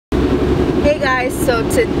guys, so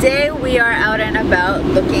today we are out and about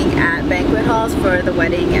looking at banquet halls for the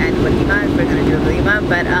wedding and walima, if we're gonna do a walima.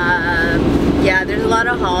 But yeah, there's a lot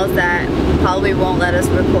of halls that probably won't let us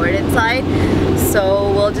record inside,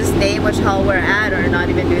 so we'll just name which hall we're at, or not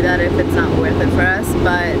even do that if it's not worth it for us.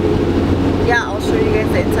 But yeah, I'll show you guys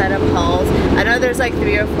the inside of halls. I know there's like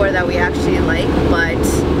 3 or 4 that we actually like, but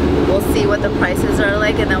we'll see what the prices are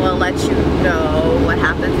like, and then we'll let you know what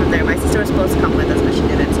happens from there. My sister was supposed to come with us, but she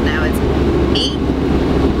didn't, so now it's me,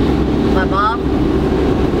 my mom,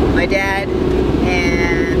 my dad,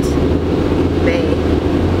 and Bae.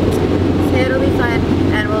 So it'll be fun,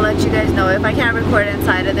 and we'll let you guys know. If I can't record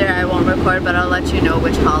inside of there, I won't record, but I'll let you know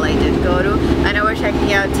which hall I did go to. I know we're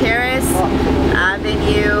checking out Terrace,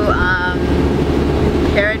 Avenue,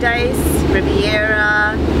 Paradise,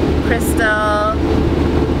 Riviera, Crystal,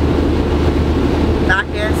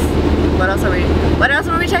 Bacchus. What else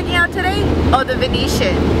are we checking out today? Oh, the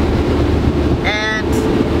Venetian and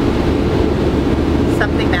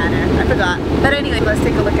something Manor. I forgot. But anyway, let's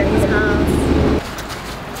take a look at these halls.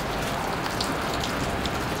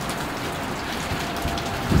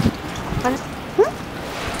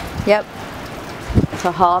 Yep.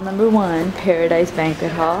 So hall number 1, Paradise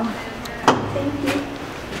Banquet Hall. Thank you.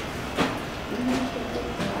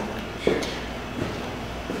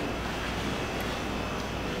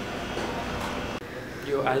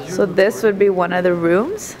 So this would be one of the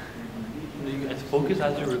rooms. Focus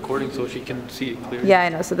as you're recording so she can see it clearly. Yeah, I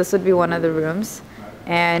know. So this would be one of the rooms,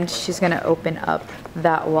 and she's gonna open up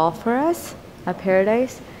that wall for us at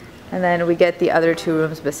Paradise, and then we get the other 2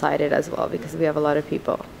 rooms beside it as well because we have a lot of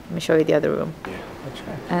people. Let me show you the other room. Yeah, that's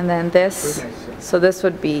right. And then this, so this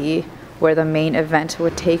would be where the main event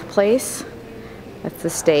would take place. That's the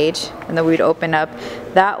stage, and then we'd open up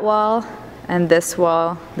that wall and this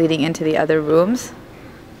wall leading into the other rooms,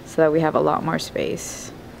 so that we have a lot more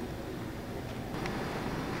space.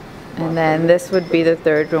 And then this would be the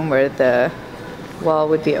 3rd room where the wall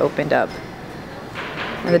would be opened up.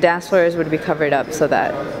 And the dance floors would be covered up so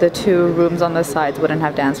that the 2 rooms on the sides wouldn't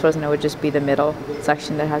have dance floors, and it would just be the middle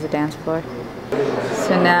section that has a dance floor.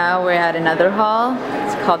 So now we're at another hall.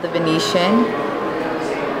 It's called the Venetian.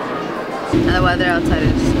 And the weather outside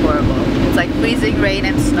is just horrible. It's like freezing rain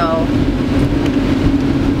and snow.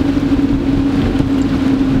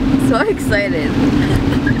 So excited.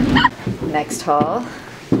 Next hall,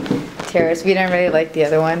 Terrace. We didn't really like the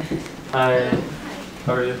other one. Hi,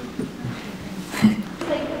 how are you?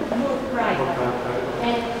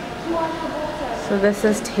 So this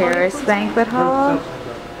is Terrace Banquet Hall.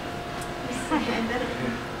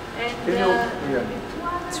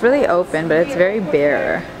 It's really open, but it's very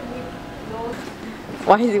bare.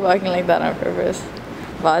 Why is he walking like that on purpose?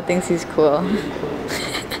 Bob thinks he's cool.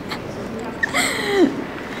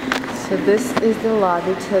 So this is the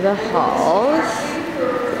lobby to the halls.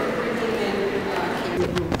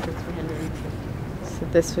 So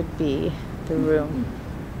this would be the room.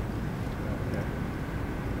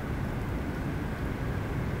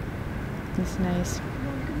 It's nice.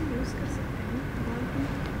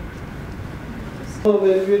 So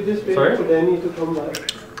we're just waiting Sorry? for Danny to come back.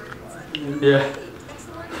 Yeah.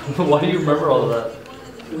 Why do you remember all of that?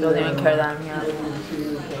 Don't even care that I'm young.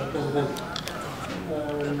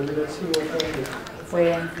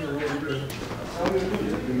 Waiting.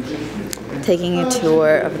 Taking a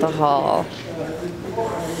tour of the hall.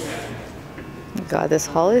 God, this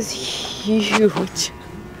hall is huge.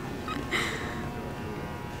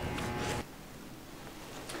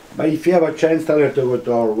 But if you have a chance, tell her to go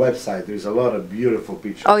to our website. There's a lot of beautiful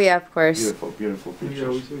pictures. Oh yeah, of course. Beautiful, beautiful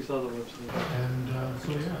pictures. Yeah, we saw the website. And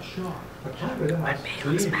so yeah, sure. But Bae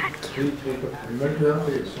looks mad cute.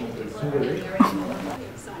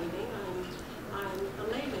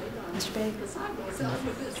 Mr.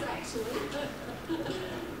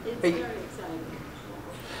 Bae.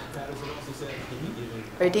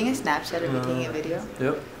 Are you doing a Snapchat or are you taking a video?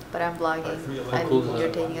 Yep. But I'm vlogging and cool is you're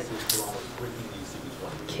that? taking it.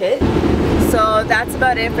 Kid. So that's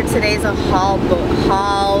about it for today's hall.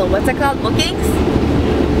 What's it called? Bookings?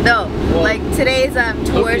 No, like today's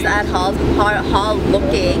tours at hall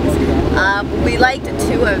lookings. We liked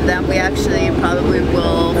 2 of them. We actually probably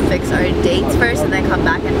will fix our dates first and then come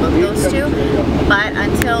back and book those 2. But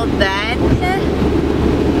until then,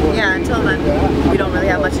 we don't really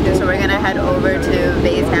have much to do. So we're gonna head over to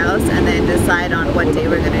Bae's house and then decide on what day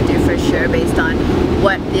we're gonna do for sure, based on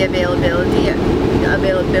what the availabilities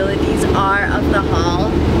are of the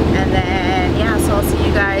hall. And then yeah, so I'll see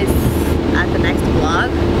you guys at the next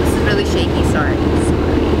vlog. This is really shaky, sorry.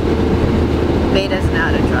 Bae doesn't know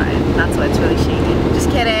how to drive. That's why it's really shaky. Just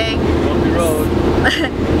kidding. Bumpy road.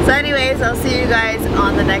 So anyways, I'll see you guys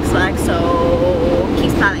on the next vlog. So